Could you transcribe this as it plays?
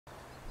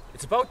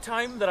It's about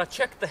time that I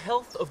checked the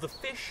health of the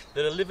fish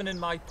that are living in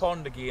my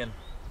pond again.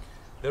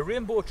 The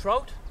rainbow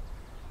trout,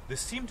 they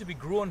seem to be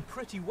growing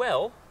pretty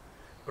well,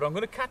 but I'm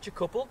going to catch a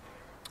couple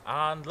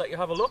and let you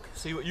have a look,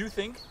 see what you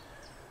think,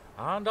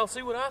 and I'll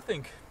see what I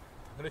think.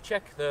 I'm going to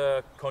check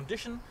the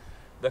condition,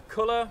 the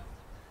colour,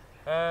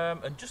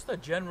 and just their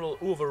general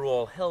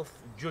overall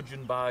health,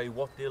 judging by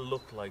what they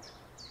look like.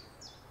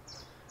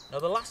 Now,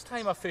 the last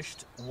time I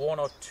fished one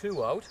or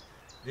two out,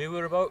 they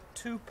were about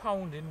 £2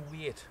 in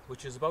weight,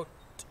 which is about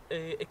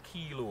a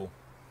kilo.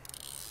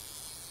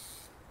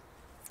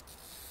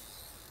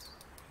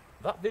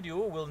 That video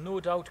will no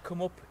doubt come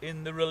up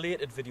in the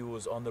related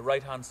videos on the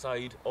right hand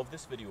side of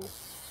this video.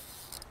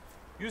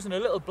 Using a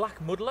little black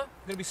muddler,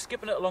 I'm going to be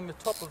skipping it along the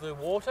top of the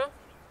water.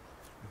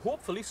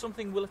 Hopefully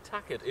something will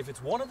attack it. If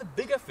it's one of the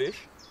bigger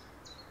fish,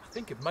 I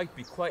think it might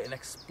be quite an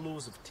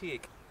explosive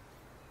take.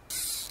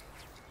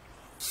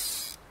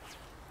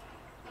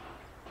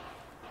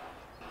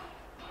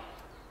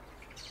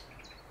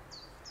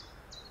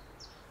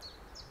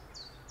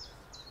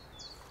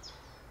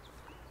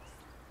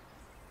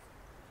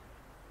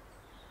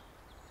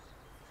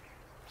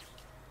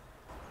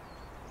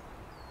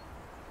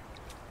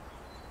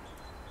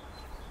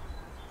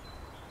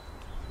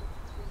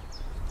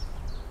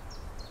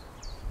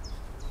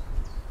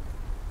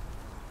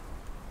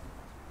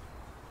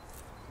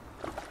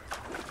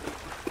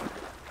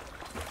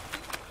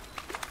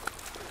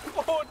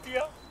 Oh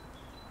dear,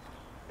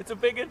 it's a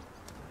big one.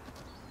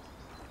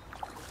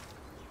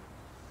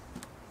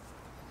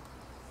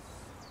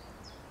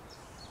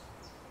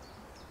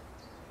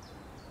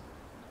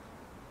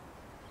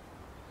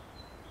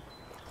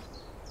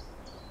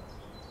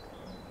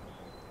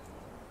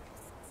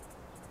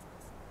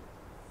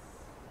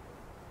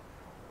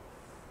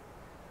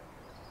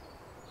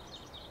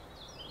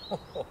 You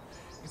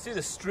can see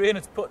the strain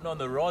it's putting on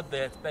the rod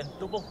there, it's bent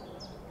double.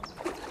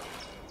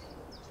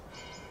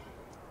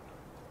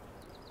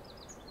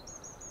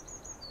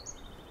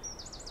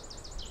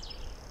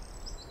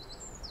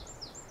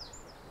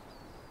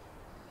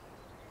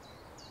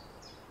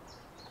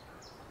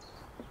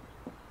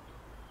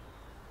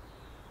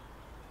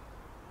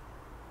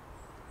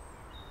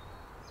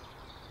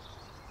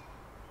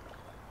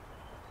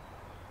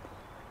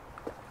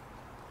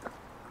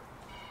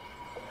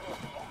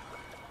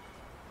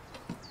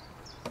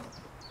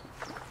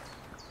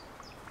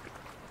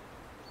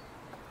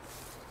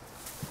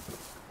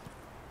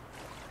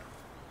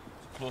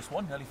 Close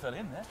one, nearly fell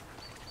in there.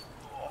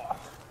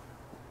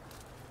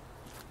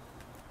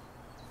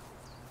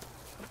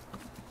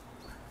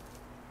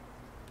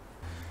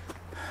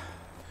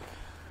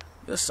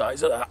 The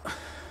size of that.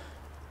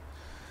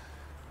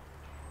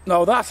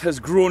 Now that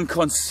has grown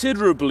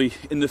considerably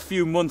in the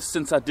few months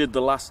since I did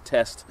the last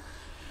test.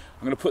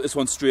 I'm going to put this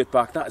one straight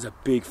back. That is a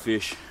big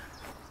fish.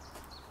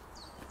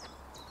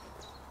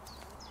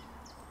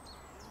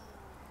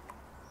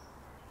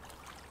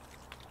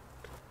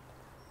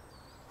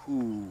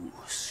 Ooh,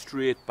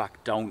 straight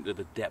back down to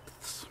the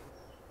depths.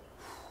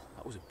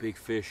 That was a big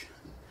fish.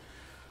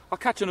 I'll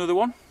catch another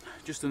one,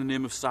 just in the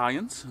name of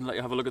science, and let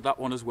you have a look at that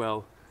one as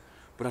well.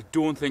 But I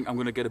don't think I'm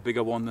going to get a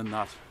bigger one than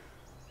that.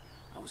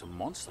 That was a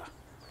monster.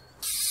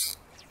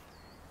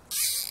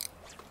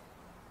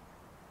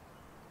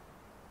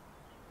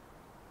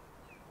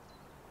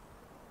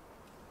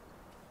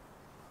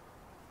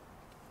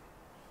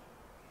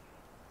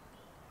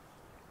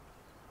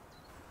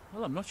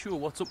 Well, I'm not sure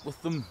what's up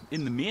with them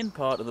in the main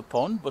part of the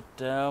pond, but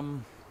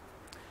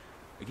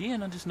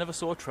again, I just never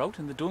saw a trout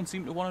and they don't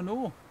seem to want to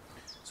know.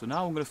 So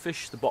now I'm going to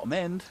fish the bottom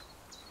end,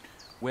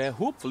 where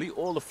hopefully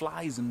all the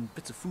flies and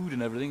bits of food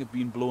and everything have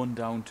been blown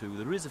down to.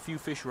 There is a few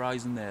fish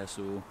rising there,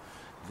 so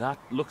that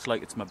looks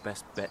like it's my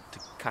best bet to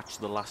catch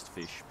the last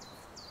fish.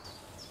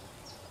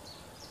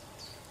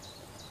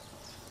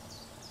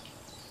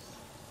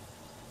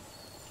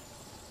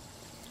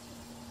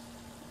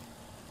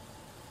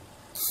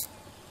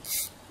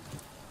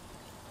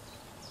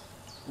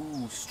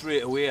 Ooh,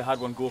 straight away I had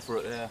one go for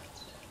it there.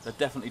 They're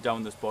definitely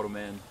down this bottom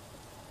end.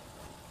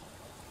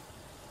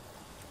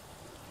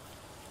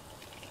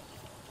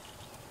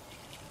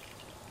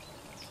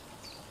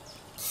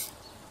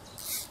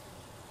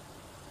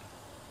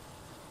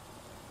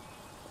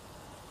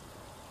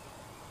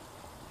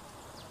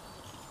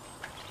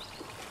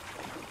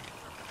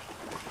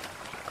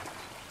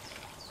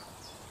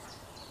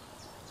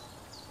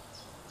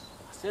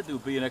 I said there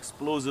would be an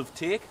explosive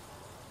take.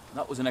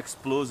 That was an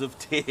explosive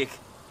take.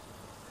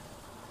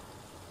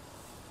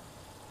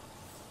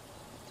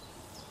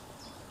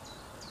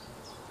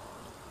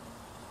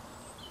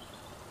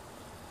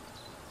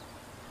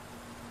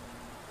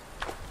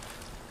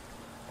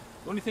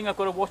 The only thing I've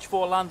got to watch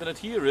for landing it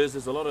here is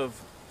there's a lot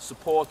of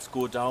supports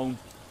go down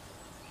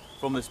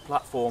from this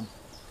platform.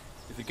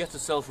 If it gets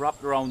itself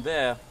wrapped around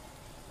there,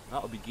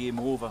 that'll be game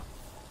over.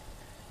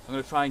 I'm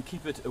going to try and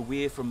keep it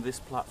away from this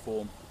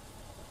platform.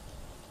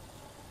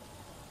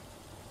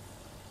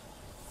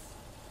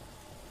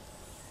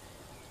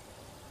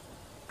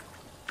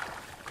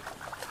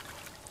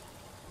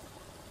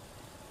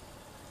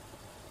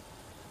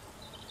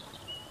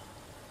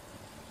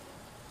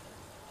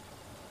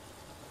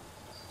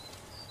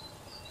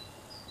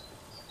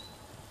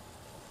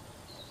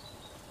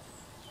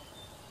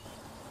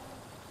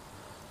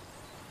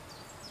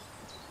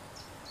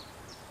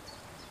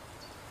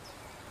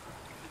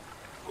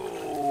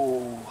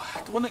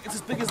 Don't think it's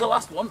as big as the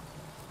last one,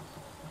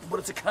 but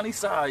it's a canny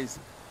size.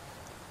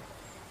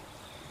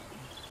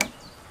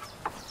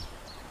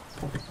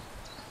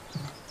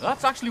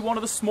 That's actually one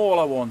of the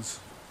smaller ones.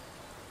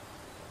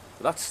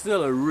 But that's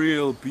still a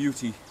real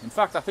beauty. In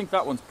fact, I think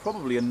that one's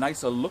probably a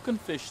nicer looking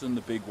fish than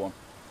the big one.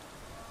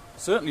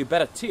 Certainly a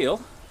better tail.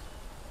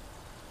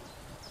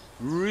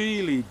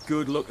 Really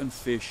good looking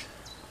fish.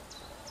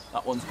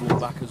 That one's going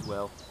back as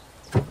well.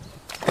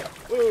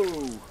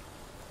 Whoa!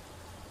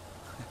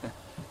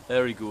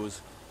 There he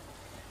goes.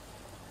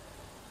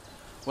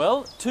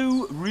 Well,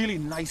 two really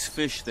nice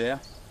fish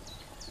there.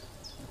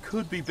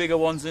 Could be bigger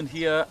ones in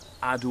here,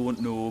 I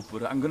don't know,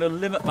 but I'm going to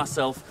limit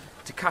myself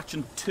to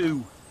catching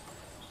two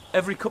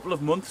every couple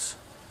of months,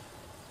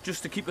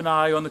 just to keep an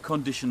eye on the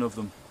condition of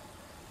them.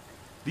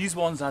 These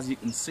ones, as you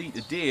can see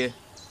today,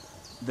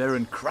 they're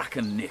in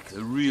cracking nick.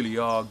 They really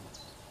are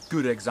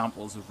good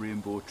examples of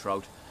rainbow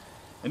trout.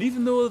 And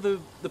even though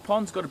the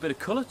pond's got a bit of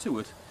colour to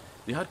it,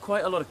 they had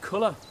quite a lot of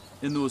colour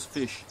in those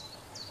fish.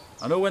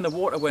 I know when the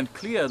water went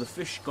clear, the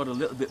fish got a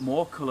little bit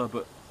more colour,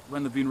 but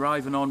when they've been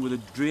arriving on with the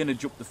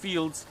drainage up the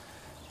fields,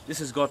 this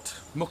has got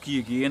mucky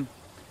again.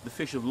 The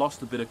fish have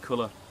lost a bit of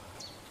colour.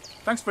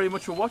 Thanks very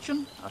much for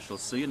watching. I shall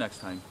see you next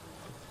time.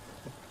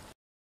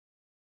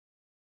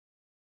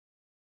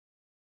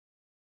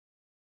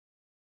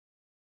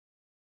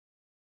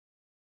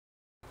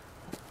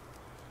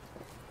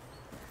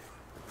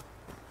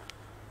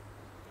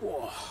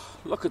 Whoa,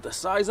 look at the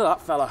size of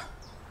that fella.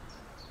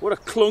 What a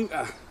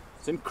clunker.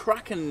 It's in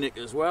cracking nick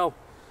as well.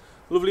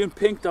 Lovely and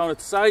pink down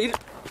its side.